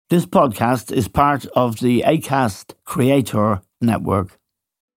This podcast is part of the Acast Creator Network.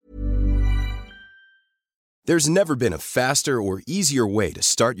 There's never been a faster or easier way to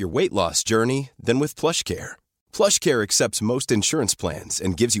start your weight loss journey than with PlushCare. PlushCare accepts most insurance plans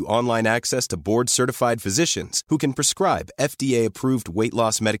and gives you online access to board-certified physicians who can prescribe FDA-approved weight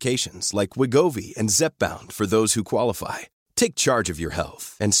loss medications like Wegovy and Zepbound for those who qualify. Take charge of your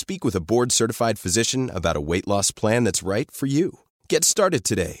health and speak with a board-certified physician about a weight loss plan that's right for you. Get started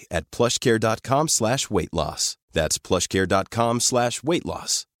today at plushcare.com/weight loss. That's plushcare.com/weight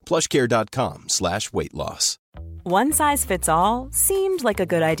loss. plushcare.com/weight loss. One size fits all seemed like a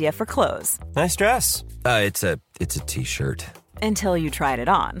good idea for clothes. Nice dress. It's a t-shirt. Until you tried it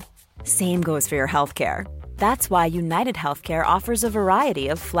on. Same goes for your healthcare. That's why United Healthcare offers a variety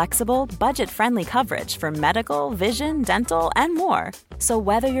of flexible, budget-friendly coverage for medical, vision, dental, and more. So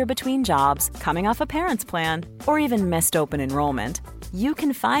whether you're between jobs, coming off a parent's plan, or even missed open enrollment, you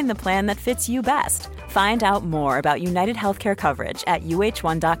can find the plan that fits you best. Find out more about United Healthcare coverage at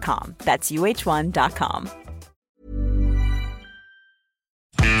uh1.com. That's uh1.com.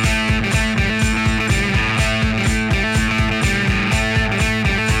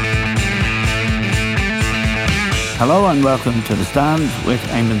 Hello and welcome to The Stand with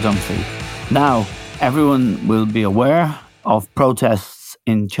Eamon Dunphy. Now, everyone will be aware of protests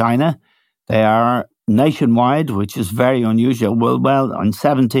in China. They are nationwide, which is very unusual. Well, in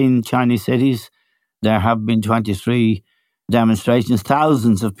 17 Chinese cities, there have been 23 demonstrations.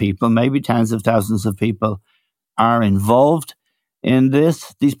 Thousands of people, maybe tens of thousands of people, are involved in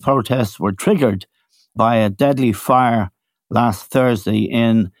this. These protests were triggered by a deadly fire last Thursday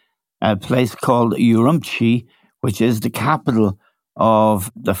in a place called Urumqi, which is the capital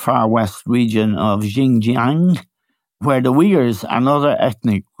of the far west region of Xinjiang, where the Uyghurs and other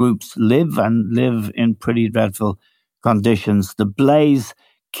ethnic groups live in pretty dreadful conditions. The blaze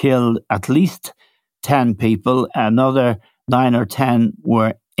killed at least 10 people. Another 9 or 10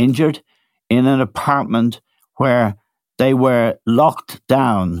 were injured in an apartment where they were locked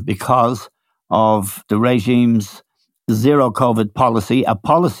down because of the regime's zero COVID policy, a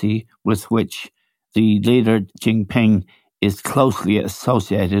policy with which the leader, Xi Jinping, is closely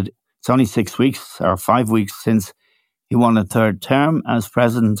associated. It's only 6 weeks or 5 weeks since he won a third term as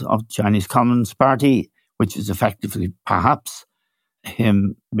president of the Chinese Communist Party, which is effectively perhaps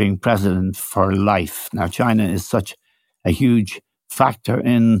him being president for life. Now, China is such a huge factor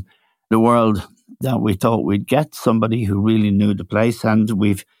in the world that we thought we'd get somebody who really knew the place. And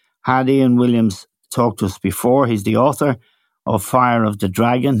we've had Ian Williams talk to us before. He's the author of Fire of the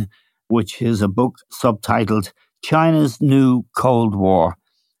Dragon, which is a book subtitled China's New Cold War.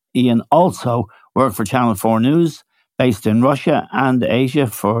 Ian also worked for Channel 4 News, based in Russia and Asia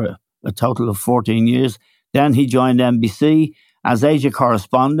for a total of 14 years. Then he joined NBC as Asia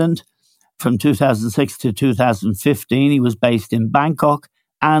correspondent. From 2006 to 2015, he was based in Bangkok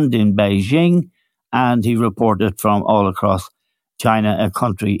and in Beijing, and he reported from all across China, a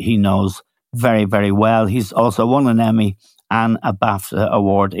country he knows very, very well. He's also won an Emmy and a BAFTA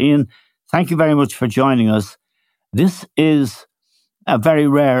award. Ian, thank you very much for joining us. This is a very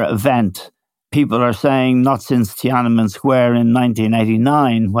rare event. People are saying not since Tiananmen Square in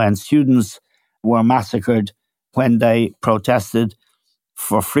 1989, when students were massacred when they protested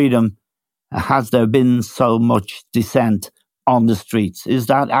for freedom, has there been so much dissent on the streets. Is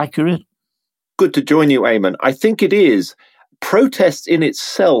that accurate? Good to join you, Eamon. I think it is. Protest in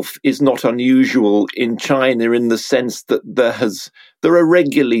itself is not unusual in China in the sense that there are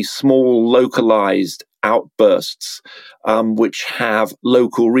regularly small localized outbursts which have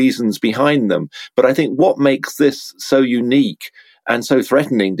local reasons behind them. But I think what makes this so unique and so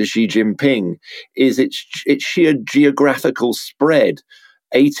threatening to Xi Jinping is its sheer geographical spread.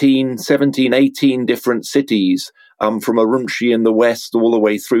 18 different cities, from Urumqi in the west all the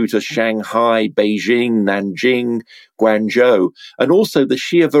way through to Shanghai, Beijing, Nanjing, Guangzhou, and also the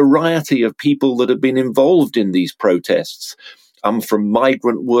sheer variety of people that have been involved in these protests. From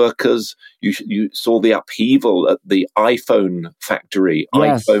migrant workers, you saw the upheaval at the iPhone factory,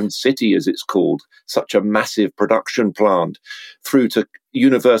 yes. iPhone City as it's called, such a massive production plant, through to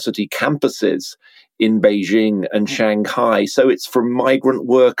university campuses in Beijing and Shanghai. So it's from migrant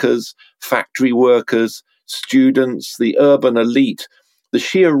workers, factory workers, students, the urban elite, the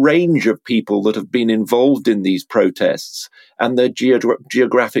sheer range of people that have been involved in these protests and their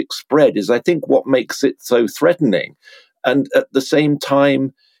geographic spread is, I think, what makes it so threatening. And at the same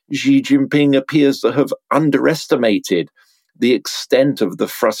time, Xi Jinping appears to have underestimated the extent of the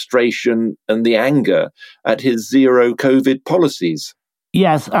frustration and the anger at his zero COVID policies.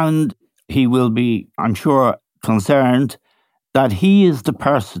 Yes, and he will be, I'm sure, concerned that he is the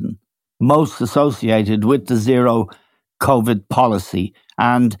person most associated with the zero COVID policy.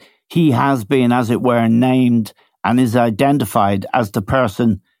 And he has been, as it were, named and is identified as the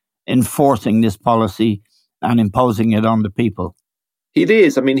person enforcing this policy and imposing it on the people. It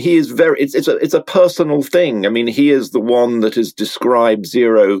is. I mean, he is it's a personal thing. I mean, he is the one that has described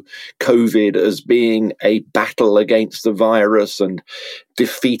zero COVID as being a battle against the virus and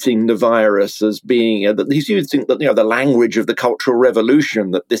defeating the virus as being, he's using the language of the Cultural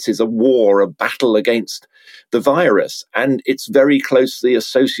Revolution, that this is a war, a battle against the virus. And it's very closely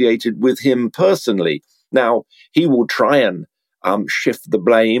associated with him personally. Now, he will try and shift the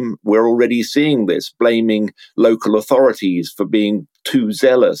blame. We're already seeing this, blaming local authorities for being too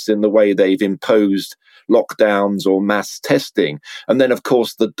zealous in the way they've imposed lockdowns or mass testing. And then, of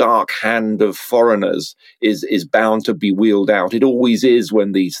course, the dark hand of foreigners is bound to be wheeled out. It always is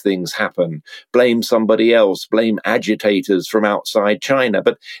when these things happen. Blame somebody else, blame agitators from outside China.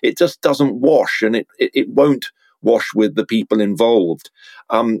 But it just doesn't wash, and it won't wash with the people involved.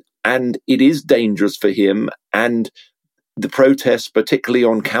 And it is dangerous for him. And the protests, particularly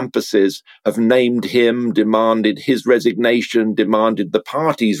on campuses, have named him, demanded his resignation, demanded the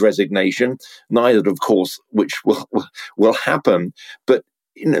party's resignation, neither, of course, which will happen. But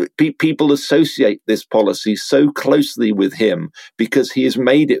people associate this policy so closely with him because he has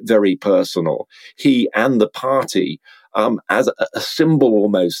made it very personal, he and the party, as a symbol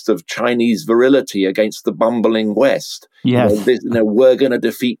almost of Chinese virility against the bumbling West. Yes. We're going to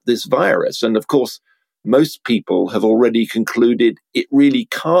defeat this virus. And of course, most people have already concluded it really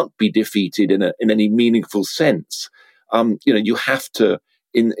can't be defeated in any meaningful sense. You have to,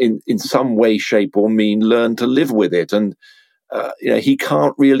 in some way, shape, or mean, learn to live with it. And he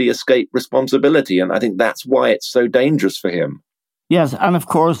can't really escape responsibility. And I think that's why it's so dangerous for him. Yes, and of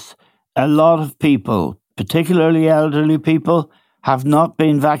course, a lot of people, particularly elderly people, have not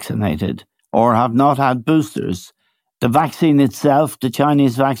been vaccinated or have not had boosters. The vaccine itself, the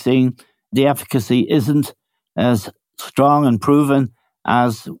Chinese vaccine, the efficacy isn't as strong and proven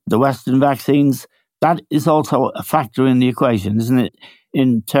as the Western vaccines. That is also a factor in the equation, isn't it?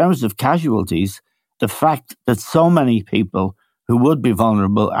 In terms of casualties, the fact that so many people who would be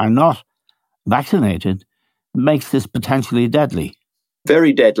vulnerable are not vaccinated makes this potentially deadly.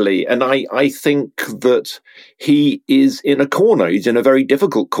 Very deadly. And I think that he is in a corner. He's in a very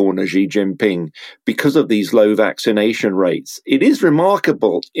difficult corner, Xi Jinping, because of these low vaccination rates. It is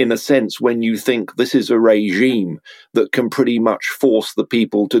remarkable, in a sense, when you think this is a regime that can pretty much force the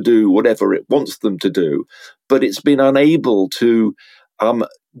people to do whatever it wants them to do. But it's been unable to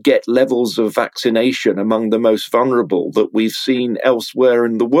get levels of vaccination among the most vulnerable that we've seen elsewhere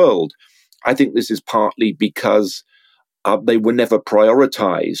in the world. I think this is partly because they were never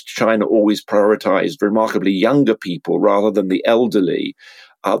prioritized. China always prioritized remarkably younger people rather than the elderly.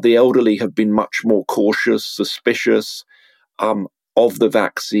 The elderly have been much more cautious, suspicious of the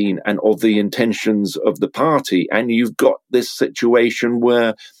vaccine and of the intentions of the party. And you've got this situation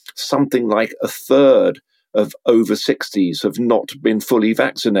where something like a third of over 60s have not been fully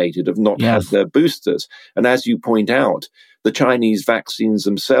vaccinated, have not had their boosters. And as you point out, the Chinese vaccines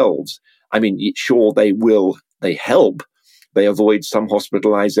themselves, I mean, sure, they help. They avoid some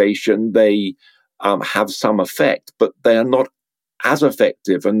hospitalization. They have some effect, but they are not as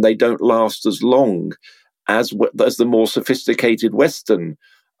effective, and they don't last as long as the more sophisticated Western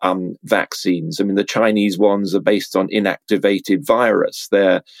vaccines. I mean, the Chinese ones are based on inactivated virus.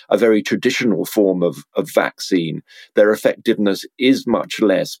 They're a very traditional form of vaccine. Their effectiveness is much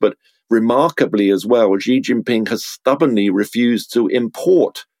less, but remarkably as well, Xi Jinping has stubbornly refused to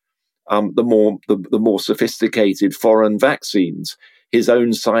import the more sophisticated foreign vaccines. His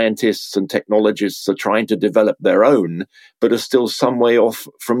own scientists and technologists are trying to develop their own, but are still some way off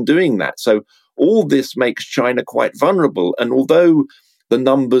from doing that. So all this makes China quite vulnerable. And although the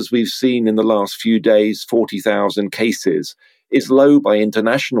numbers we've seen in the last few days, 40,000 cases, is low by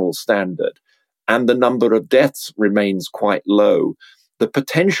international standard, and the number of deaths remains quite low, the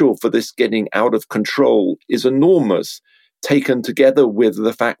potential for this getting out of control is enormous, taken together with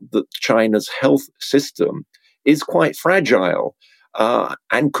the fact that China's health system is quite fragile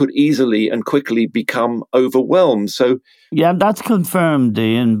and could easily and quickly become overwhelmed. So, yeah, that's confirmed,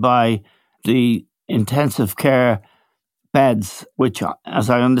 Ian, by the intensive care beds, which,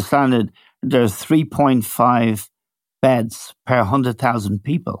 as I understand it, there's 3.5 beds per 100,000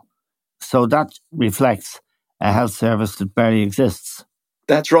 people. So that reflects a health service that barely exists.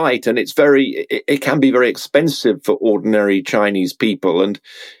 That's right. And it can be very expensive for ordinary Chinese people. And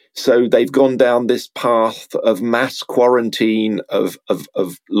So they've gone down this path of mass quarantine, of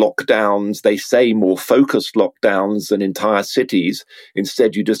lockdowns. They say more focused lockdowns than entire cities.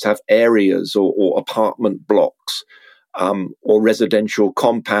 Instead, you just have areas or apartment blocks or residential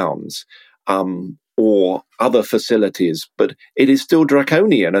compounds or other facilities. But it is still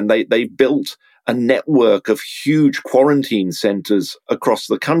draconian, and they built a network of huge quarantine centers across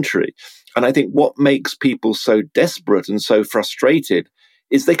the country. And I think what makes people so desperate and so frustrated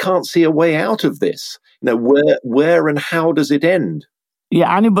is they can't see a way out of this. Where and how does it end?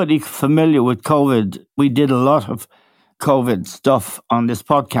 Yeah, anybody familiar with COVID, we did a lot of COVID stuff on this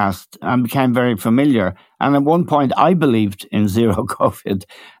podcast and became very familiar. And at one point, I believed in zero COVID.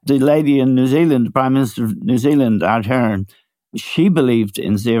 The lady in New Zealand, the Prime Minister of New Zealand, Ardern, she believed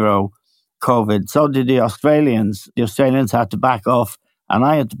in zero COVID. So did the Australians. The Australians had to back off, and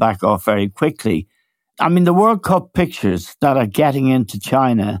I had to back off very quickly. I mean, the World Cup pictures that are getting into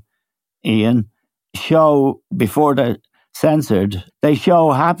China, Ian, show, before they're censored, they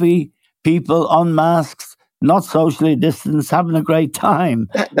show happy people unmasked, not socially distanced, having a great time.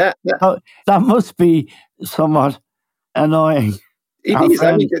 That must be somewhat annoying.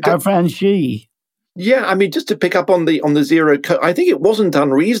 Our friend Xi. Yeah, I mean, just to pick up on the zero, I think it wasn't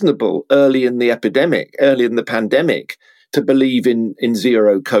unreasonable early in the pandemic, to believe in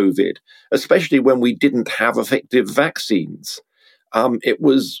zero COVID, especially when we didn't have effective vaccines. It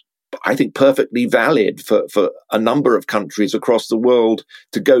was, I think, perfectly valid for a number of countries across the world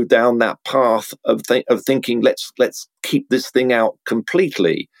to go down that path of thinking, let's keep this thing out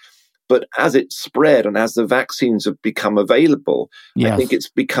completely. But as it spread and as the vaccines have become available, yes, I think it's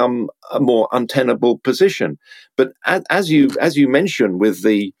become a more untenable position. But as you mentioned with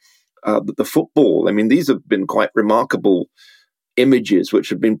the football, I mean, these have been quite remarkable images which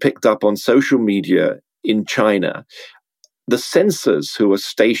have been picked up on social media in China. The censors who are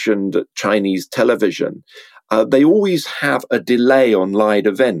stationed at Chinese television, they always have a delay on live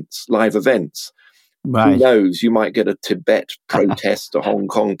events. Right. Who knows? You might get a Tibet protest, a Hong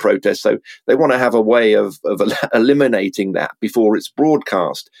Kong protest. So they want to have a way of eliminating that before it's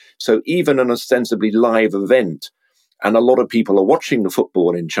broadcast. So even an ostensibly live event, and a lot of people are watching the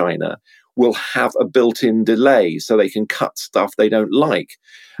football in China, will have a built-in delay so they can cut stuff they don't like.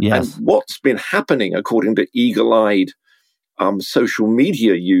 Yes. And what's been happening, according to eagle-eyed social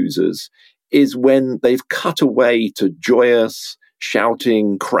media users, is when they've cut away to joyous,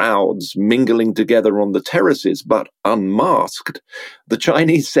 shouting crowds mingling together on the terraces, but unmasked, the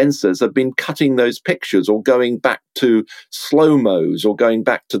Chinese censors have been cutting those pictures or going back to slow-mos or going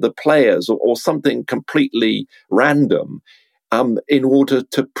back to the players or something completely random in order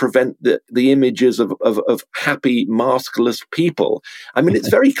to prevent the images of happy, maskless people. I mean, it's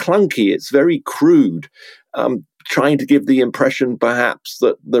very clunky. It's very crude. Trying to give the impression, perhaps,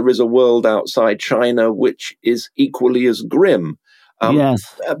 that there is a world outside China which is equally as grim.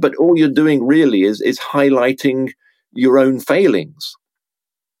 Yes. But all you're doing really is highlighting your own failings.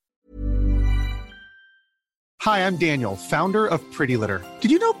 Hi, I'm Daniel, founder of Pretty Litter.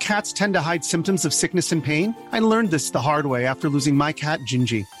 Did you know cats tend to hide symptoms of sickness and pain? I learned this the hard way after losing my cat,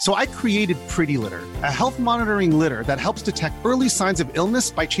 Gingy. So I created Pretty Litter, a health monitoring litter that helps detect early signs of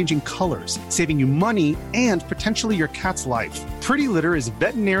illness by changing colors, saving you money and potentially your cat's life. Pretty Litter is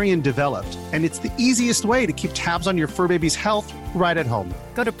veterinarian developed, and it's the easiest way to keep tabs on your fur baby's health right at home.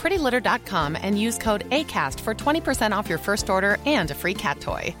 Go to prettylitter.com and use code ACAST for 20% off your first order and a free cat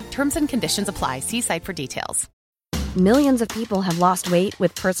toy. Terms and conditions apply. See site for details. Millions of people have lost weight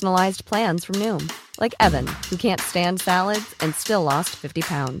with personalized plans from Noom. Like Evan, who can't stand salads and still lost 50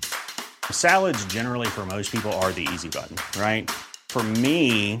 pounds. Salads generally for most people are the easy button, right? For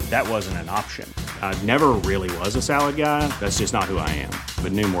me, that wasn't an option. I never really was a salad guy. That's just not who I am.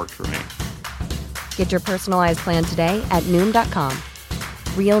 But Noom worked for me. Get your personalized plan today at Noom.com.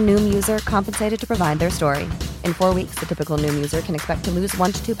 Real Noom user compensated to provide their story. In 4 weeks, the typical Noom user can expect to lose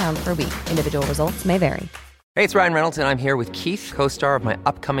 1 to 2 pounds per week. Individual results may vary. Hey, it's Ryan Reynolds, and I'm here with Keith, co-star of my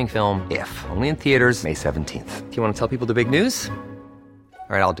upcoming film, If, only in theaters May 17th. Do you want to tell people the big news?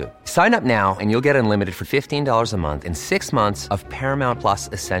 All right, I'll do it. Sign up now and you'll get unlimited for $15 a month and 6 months of Paramount Plus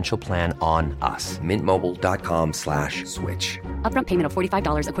Essential Plan on us. MintMobile.com/switch. Upfront payment of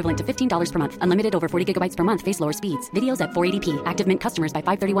 $45 equivalent to $15 per month. Unlimited over 40 gigabytes per month. Face lower speeds. Videos at 480p. Active Mint customers by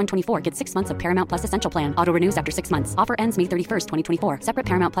 531.24 get 6 months of Paramount Plus Essential Plan. Auto renews after 6 months. Offer ends May 31st, 2024. Separate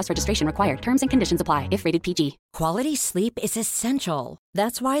Paramount Plus registration required. Terms and conditions apply if rated PG. Quality sleep is essential.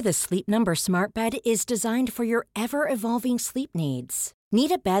 That's why the Sleep Number Smart Bed is designed for your ever-evolving sleep needs.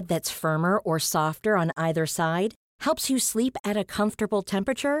 Need a bed that's firmer or softer on either side? helps you sleep at a comfortable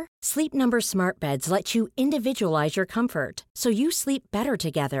temperature? Sleep Number Smart Beds let you individualize your comfort so you sleep better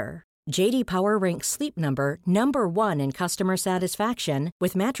together. J.D. Power ranks Sleep Number number 1 in customer satisfaction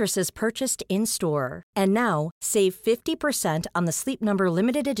with mattresses purchased in-store. And now, save 50% on the Sleep Number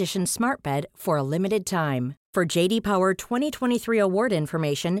Limited Edition Smart Bed for a limited time. For J.D. Power 2023 award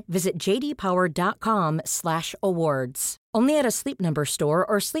information, visit jdpower.com/awards. Only at a Sleep Number store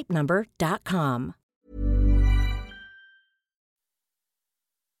or sleepnumber.com.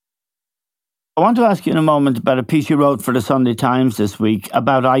 I want to ask you in a moment about a piece you wrote for the Sunday Times this week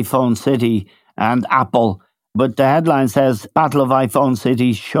about iPhone City and Apple. But the headline says, Battle of iPhone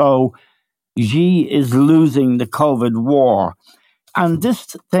City show Xi is losing the COVID war. And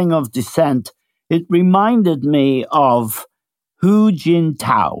this thing of dissent, it reminded me of Hu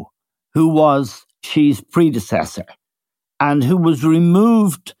Jintao, who was Xi's predecessor and who was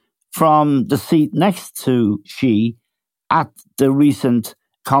removed from the seat next to Xi at the recent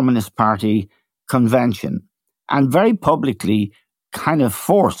Communist Party convention and very publicly kind of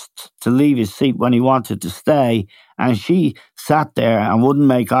forced to leave his seat when he wanted to stay, and Xi sat there and wouldn't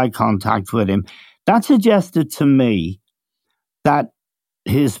make eye contact with him. That suggested to me that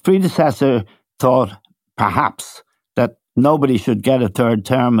his predecessor thought perhaps that nobody should get a third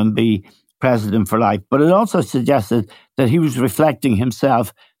term and be president for life, but it also suggested that he was reflecting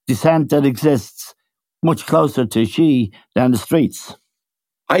himself, dissent that much closer to Xi than the streets.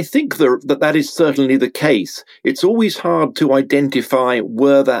 I think that is certainly the case. It's always hard to identify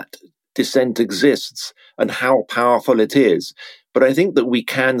where that dissent exists and how powerful it is. But I think that we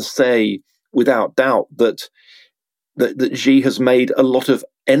can say without doubt that Xi has made a lot of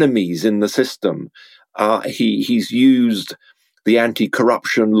enemies in the system. He's used the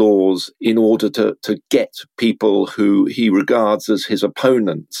anti-corruption laws in order to get people who he regards as his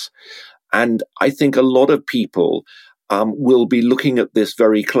opponents. And I think a lot of people will be looking at this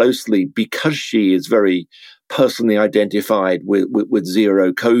very closely because Xi is very personally identified with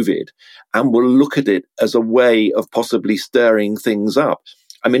zero COVID and will look at it as a way of possibly stirring things up.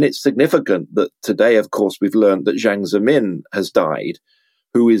 I mean, it's significant that today, of course, we've learned that Jiang Zemin has died,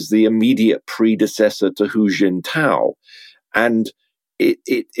 who is the immediate predecessor to Hu Jintao. And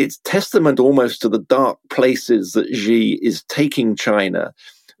it's testament almost to the dark places that Xi is taking China,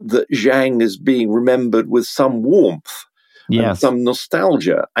 that Jiang is being remembered with some warmth and some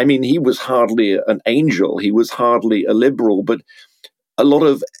nostalgia. I mean, he was hardly an angel. He was hardly a liberal, but a lot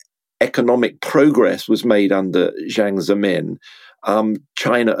of economic progress was made under Jiang Zemin.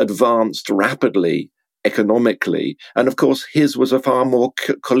 China advanced rapidly economically. And of course, his was a far more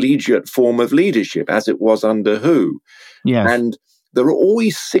collegiate form of leadership, as it was under Hu. Yes. And there are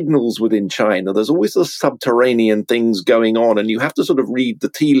always signals within China. There's always the subterranean things going on, and you have to sort of read the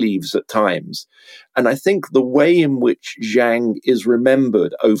tea leaves at times. And I think the way in which Jiang is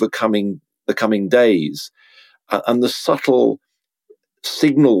remembered over the coming days and the subtle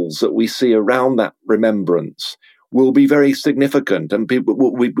signals that we see around that remembrance will be very significant, and people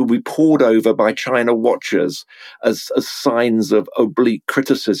will be pored over by China watchers as signs of oblique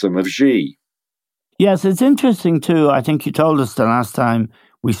criticism of Xi. Yes, it's interesting too. I think you told us the last time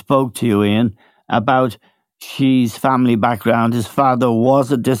we spoke to you, Ian, about Xi's family background. His father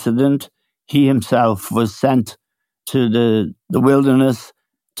was a dissident. He himself was sent to the wilderness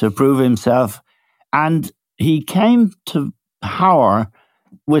to prove himself. And he came to power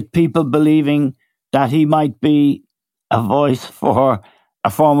with people believing that he might be a voice for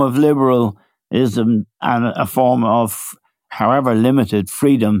a form of liberalism and a form of, however limited,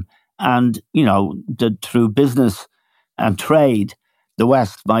 freedom. And, that through business and trade, the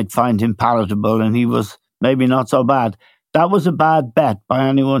West might find him palatable, and he was maybe not so bad. That was a bad bet by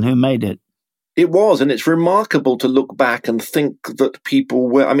anyone who made it. It was, and it's remarkable to look back and think that people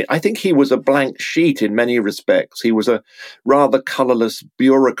were... I mean, I think he was a blank sheet in many respects. He was a rather colourless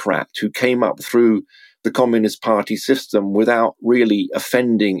bureaucrat who came up through the Communist Party system without really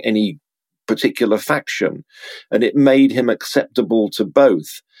offending any particular faction, and it made him acceptable to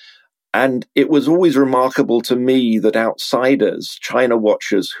both. And it was always remarkable to me that outsiders, China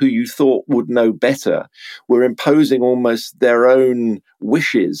watchers, who you thought would know better, were imposing almost their own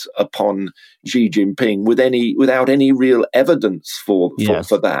wishes upon Xi Jinping without any real evidence for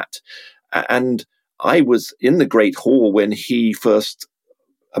that. And I was in the Great Hall when he first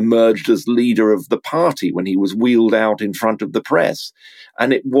emerged as leader of the party, when he was wheeled out in front of the press.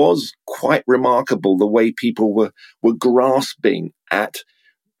 And it was quite remarkable the way people were grasping at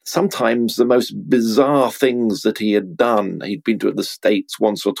sometimes the most bizarre things that he had done. He'd been to the States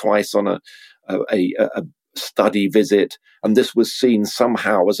once or twice on a study visit, and this was seen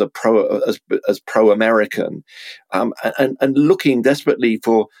somehow as pro-American, and looking desperately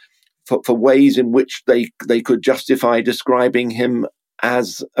for ways in which they could justify describing him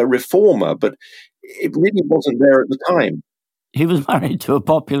as a reformer, but it really wasn't there at the time. He was married to a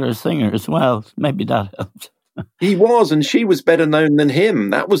popular singer as well. Maybe that helped. He was, and she was better known than him.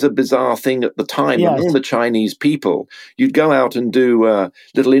 That was a bizarre thing at the time. Yes. Among the Chinese people, you'd go out and do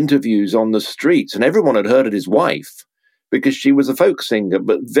little interviews on the streets, and everyone had heard of his wife because she was a folk singer,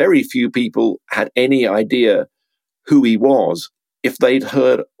 but very few people had any idea who he was if they'd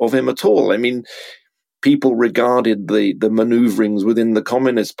heard of him at all. I mean, people regarded the maneuverings within the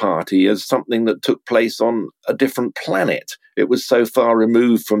Communist Party as something that took place on a different planet. It was so far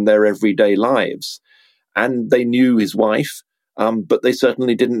removed from their everyday lives. And they knew his wife, but they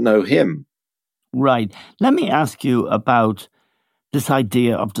certainly didn't know him. Right. Let me ask you about this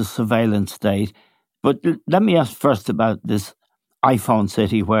idea of the surveillance state. But let me ask first about this iPhone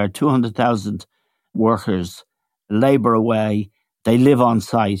city where 200,000 workers labor away. They live on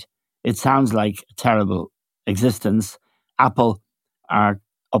site. It sounds like a terrible existence. Apple are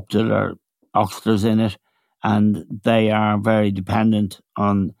up to their oxters in it, and they are very dependent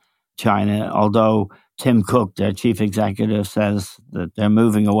on China, although Tim Cook, their chief executive, says that they're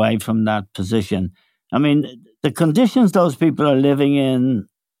moving away from that position. I mean, the conditions those people are living in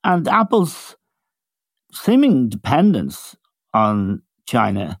and Apple's seeming dependence on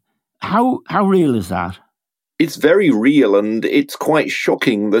China, how real is that? It's very real, and it's quite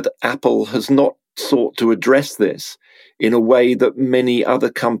shocking that Apple has not sought to address this in a way that many other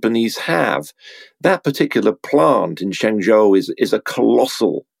companies have. That particular plant in Shenzhou is a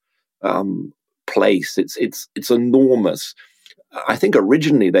colossal place. It's enormous. I think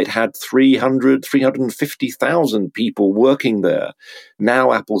originally they'd had 350,000 people working there.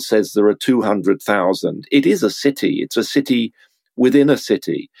 Now Apple says there are 200,000. It is a city. It's a city within a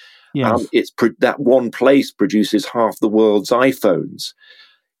city. Yes. That one place produces half the world's iPhones.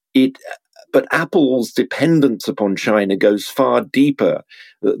 But Apple's dependence upon China goes far deeper.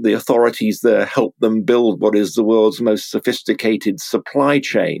 The authorities there help them build what is the world's most sophisticated supply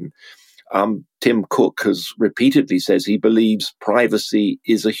chain. Tim Cook has repeatedly says he believes privacy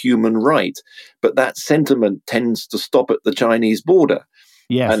is a human right, but that sentiment tends to stop at the Chinese border.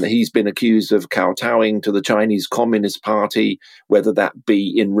 Yes. And he's been accused of kowtowing to the Chinese Communist Party, whether that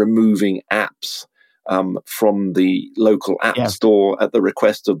be in removing apps from the local app store at the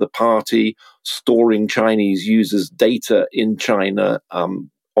request of the party, storing Chinese users' data in China on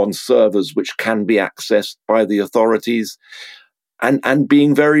servers which can be accessed by the authorities, and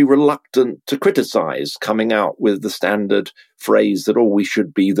being very reluctant to criticize, coming out with the standard phrase that, we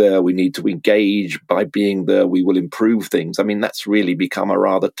should be there, we need to engage, by being there we will improve things. I mean, that's really become a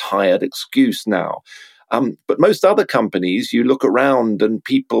rather tired excuse now. But most other companies, you look around and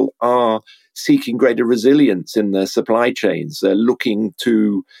people are seeking greater resilience in their supply chains. They're looking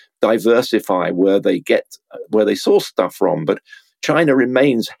to diversify where they source stuff from. But China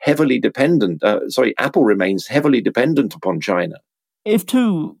remains heavily dependent. Apple remains heavily dependent upon China. If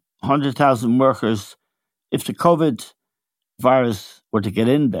 200,000 workers, if the COVID virus were to get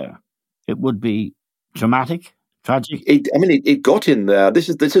in there, it would be dramatic, tragic. It got in there. This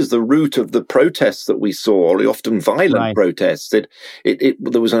is the root of the protests that we saw, the often violent protests.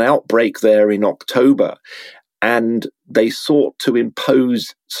 There was an outbreak there in October, and they sought to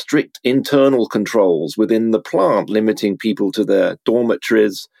impose strict internal controls within the plant, limiting people to their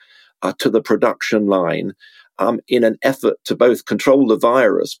dormitories, to the production line, in an effort to both control the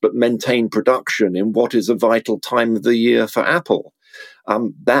virus but maintain production in what is a vital time of the year for Apple.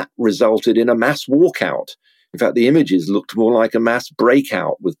 That resulted in a mass walkout. In fact, the images looked more like a mass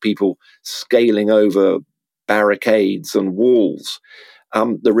breakout with people scaling over barricades and walls.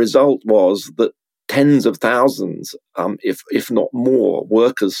 The result was that tens of thousands, if not more,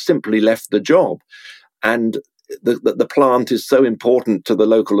 workers simply left the job. And the plant is so important to the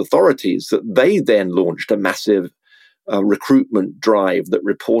local authorities that they then launched a massive recruitment drive that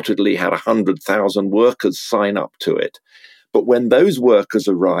reportedly had 100,000 workers sign up to it. But when those workers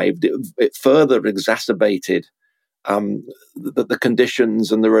arrived, it further exacerbated the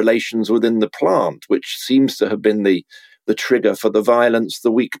conditions and the relations within the plant, which seems to have been the trigger for the violence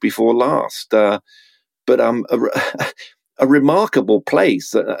the week before last. But a remarkable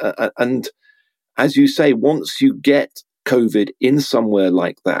place. And as you say, once you get COVID in somewhere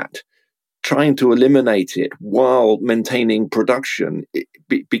like that, trying to eliminate it while maintaining production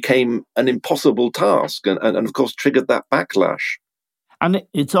became an impossible task and, of course, triggered that backlash. And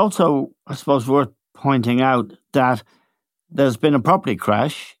it's also, I suppose, worth pointing out that there's been a property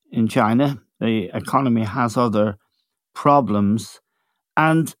crash in China. The economy has other problems.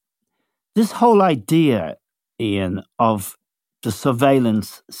 And this whole idea, Ian, of the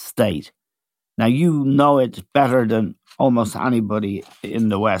surveillance state, now you know it better than almost anybody in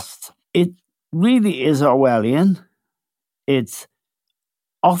the West. It really is Orwellian. It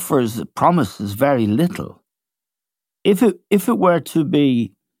promises very little. If it were to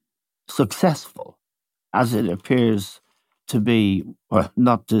be successful, as it appears to be, well,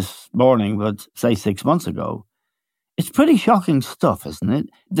 not this morning, but say 6 months ago, it's pretty shocking stuff, isn't it?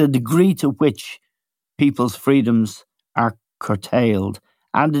 The degree to which people's freedoms are curtailed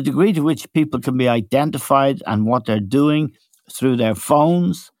and the degree to which people can be identified and what they're doing through their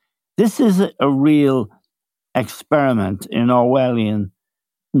phones. This is a real experiment in Orwellian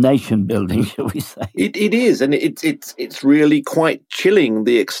nation building, shall we say? It is, and it's really quite chilling,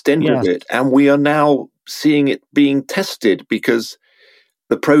 the extent of it. And we are now seeing it being tested because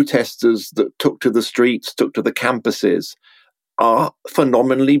the protesters that took to the streets, took to the campuses, are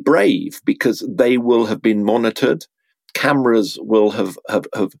phenomenally brave because they will have been monitored. Cameras will have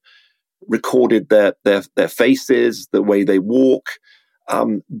recorded their faces, the way they walk.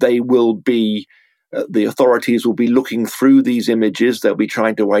 They will be. The authorities will be looking through these images. They'll be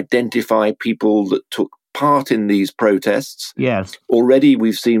trying to identify people that took part in these protests. Yes. Already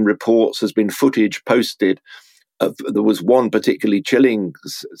we've seen reports, there's been footage posted. There was one particularly chilling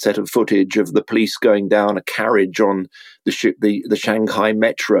set of footage of the police going down a carriage on the Shanghai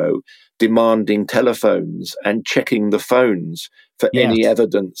metro, demanding telephones and checking the phones for any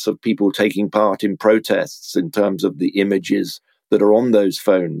evidence of people taking part in protests in terms of the images that are on those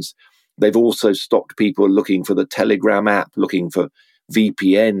phones. They've also stopped people looking for the Telegram app, looking for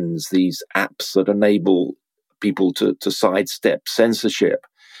VPNs, these apps that enable people to sidestep censorship.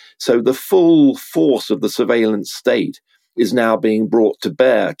 So the full force of the surveillance state is now being brought to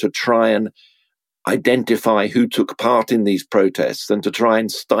bear to try and identify who took part in these protests and to try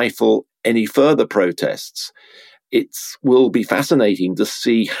and stifle any further protests. It will be fascinating to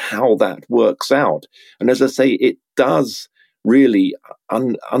see how that works out. And as I say, it does really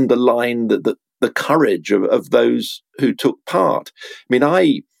underline the courage of those who took part. I mean,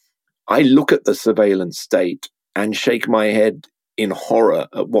 I look at the surveillance state and shake my head in horror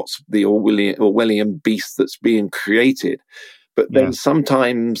at what's the Orwellian beast that's being created. But then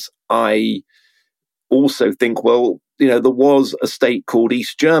sometimes I also think, well, there was a state called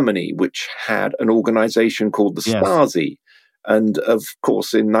East Germany, which had an organization called the Stasi. And of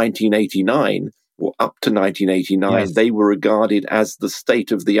course, in 1989, or up to 1989, they were regarded as the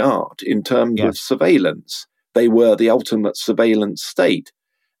state of the art in terms of surveillance. They were the ultimate surveillance state.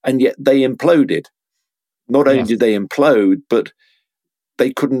 And yet they imploded. Not only did they implode, but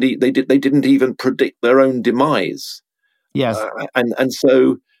they didn't even predict their own demise. Yes. And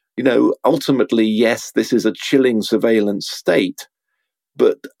so, ultimately, yes, this is a chilling surveillance state.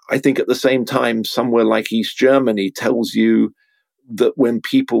 But I think at the same time, somewhere like East Germany tells you that when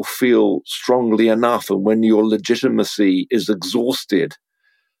people feel strongly enough and when your legitimacy is exhausted,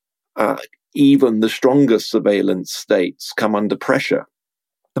 even the strongest surveillance states come under pressure.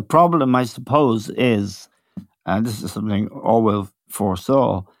 The problem, I suppose, is, and this is something Orwell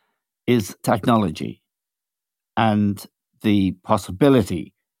foresaw, is technology and the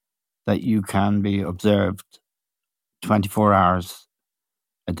possibility that you can be observed 24 hours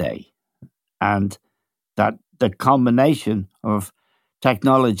a day. And that the combination of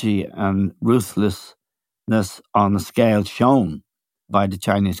technology and ruthlessness on the scale shown by the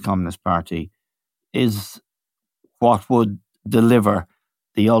Chinese Communist Party is what would deliver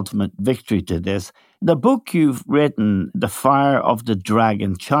the ultimate victory to this. The book you've written, The Fire of the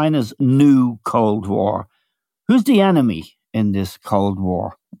Dragon, China's New Cold War. Who's the enemy in this Cold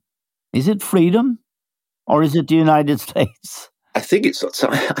War? Is it freedom or is it the United States? I think it's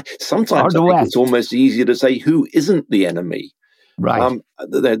sometimes it's almost easier to say who isn't the enemy. Right.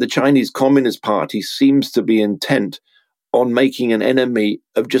 The Chinese Communist Party seems to be intent on making an enemy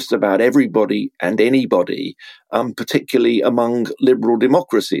of just about everybody and anybody, particularly among liberal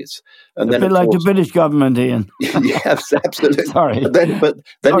democracies. And a bit like the British government, Ian. Yes, absolutely. Sorry.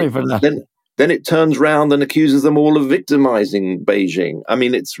 Then it turns round and accuses them all of victimizing Beijing. I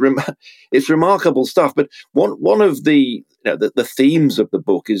mean, it's remarkable stuff. But one of the themes of the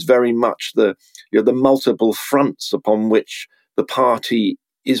book is very much the multiple fronts upon which the party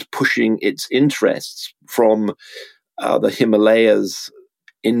is pushing its interests, from the Himalayas,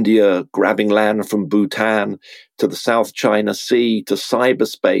 India grabbing land from Bhutan, to the South China Sea, to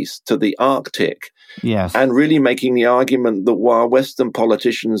cyberspace, to the Arctic. Yes. And really making the argument that while Western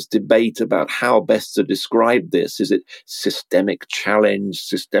politicians debate about how best to describe this, is it systemic challenge,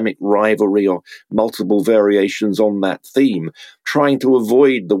 systemic rivalry, or multiple variations on that theme, trying to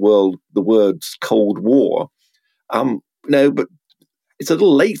avoid the words Cold War. No, but it's a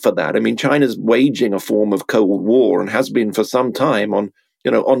little late for that. I mean, China's waging a form of Cold War and has been for some time on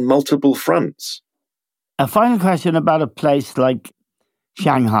multiple fronts. A final question about a place like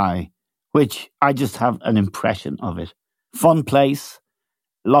Shanghai, which I just have an impression of it. Fun place,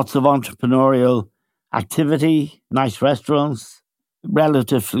 lots of entrepreneurial activity, nice restaurants,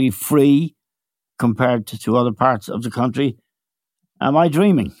 relatively free compared to other parts of the country. Am I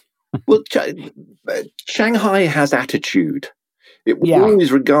dreaming? Well, Shanghai has attitude. It was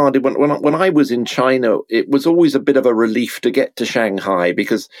always regarded, when I was in China, it was always a bit of a relief to get to Shanghai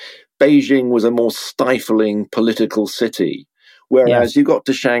because Beijing was a more stifling political city. Whereas you got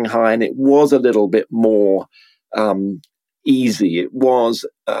to Shanghai and it was a little bit more easy. It was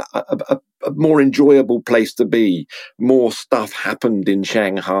a more enjoyable place to be. More stuff happened in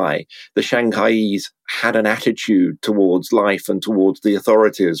Shanghai. The Shanghaiese had an attitude towards life and towards the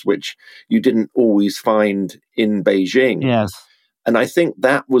authorities, which you didn't always find in Beijing. Yes. And I think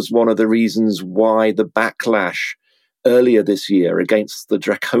that was one of the reasons why the backlash earlier this year against the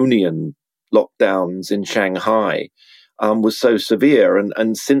draconian lockdowns in Shanghai was so severe.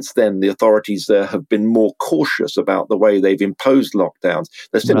 And since then, the authorities there have been more cautious about the way they've imposed lockdowns.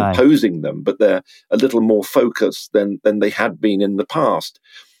 They're still imposing them, but they're a little more focused than they had been in the past.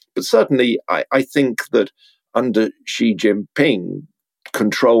 But certainly, I think that under Xi Jinping,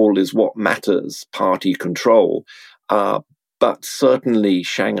 control is what matters, party control. But certainly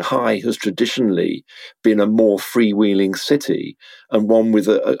Shanghai has traditionally been a more freewheeling city and one with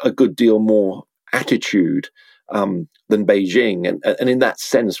a good deal more attitude than Beijing. And in that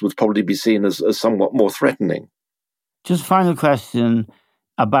sense would probably be seen as somewhat more threatening. Just final question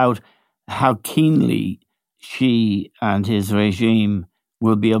about how keenly Xi and his regime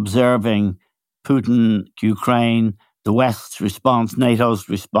will be observing Putin, Ukraine, the West's response, NATO's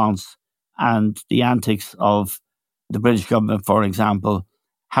response, and the antics of the British government, for example,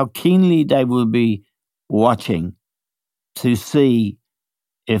 how keenly they will be watching to see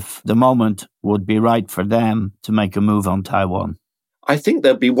if the moment would be right for them to make a move on Taiwan. I think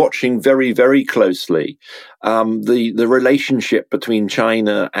they'll be watching very, very closely. The relationship between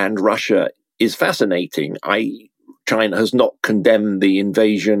China and Russia is fascinating. China has not condemned the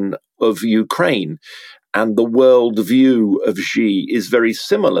invasion of Ukraine. And the worldview of Xi is very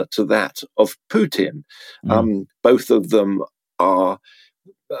similar to that of Putin. Both of them are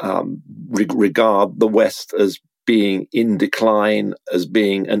regard the West as being in decline, as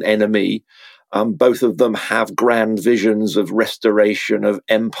being an enemy. Both of them have grand visions of restoration of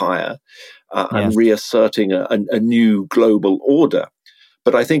empire and reasserting a new global order.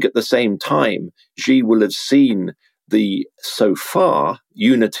 But I think at the same time, Xi will have seen the, so far,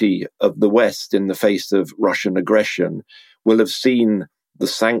 unity of the West in the face of Russian aggression, will have seen the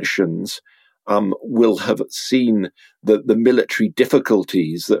sanctions, will have seen the military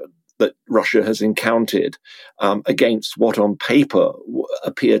difficulties that Russia has encountered against what on paper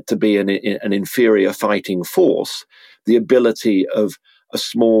appeared to be an inferior fighting force, the ability of a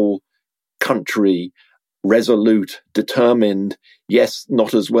small country, resolute, determined, yes,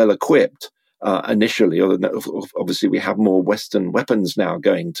 not as well equipped, initially, obviously we have more Western weapons now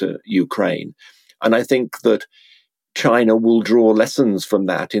going to Ukraine. And I think that China will draw lessons from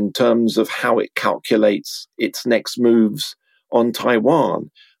that in terms of how it calculates its next moves on Taiwan.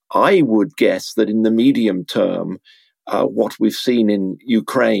 I would guess that in the medium term, what we've seen in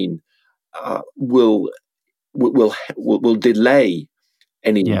Ukraine will delay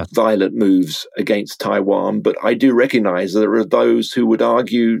any violent moves against Taiwan. But I do recognize that there are those who would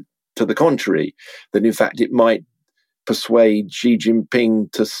argue to the contrary, that in fact it might persuade Xi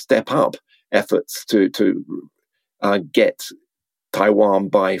Jinping to step up efforts to get Taiwan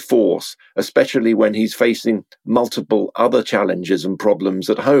by force, especially when he's facing multiple other challenges and problems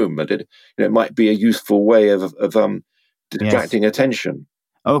at home. And it might be a useful way of distracting attention.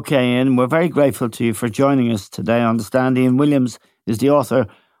 Okay, and we're very grateful to you for joining us today on The Stand. Ian Williams is the author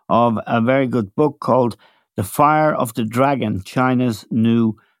of a very good book called The Fire of the Dragon, China's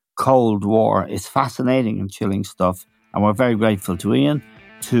New Cold War. It's fascinating and chilling stuff, and we're very grateful to Ian.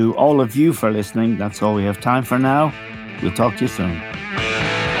 To all of you for listening, that's all we have time for now. We'll talk to you soon.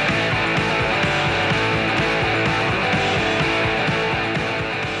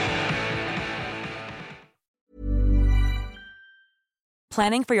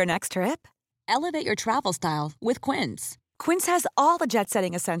 Planning for your next trip? Elevate your travel style with Quince. Quince has all the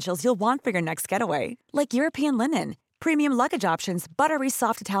jet-setting essentials you'll want for your next getaway, like European linen, premium luggage options, buttery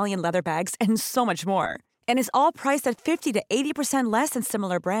soft Italian leather bags, and so much more. And is all priced at 50 to 80% less than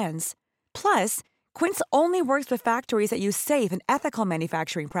similar brands. Plus, Quince only works with factories that use safe and ethical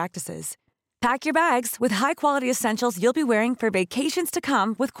manufacturing practices. Pack your bags with high-quality essentials you'll be wearing for vacations to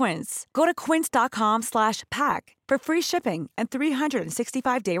come with Quince. Go to quince.com/pack for free shipping and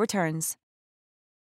 365-day returns.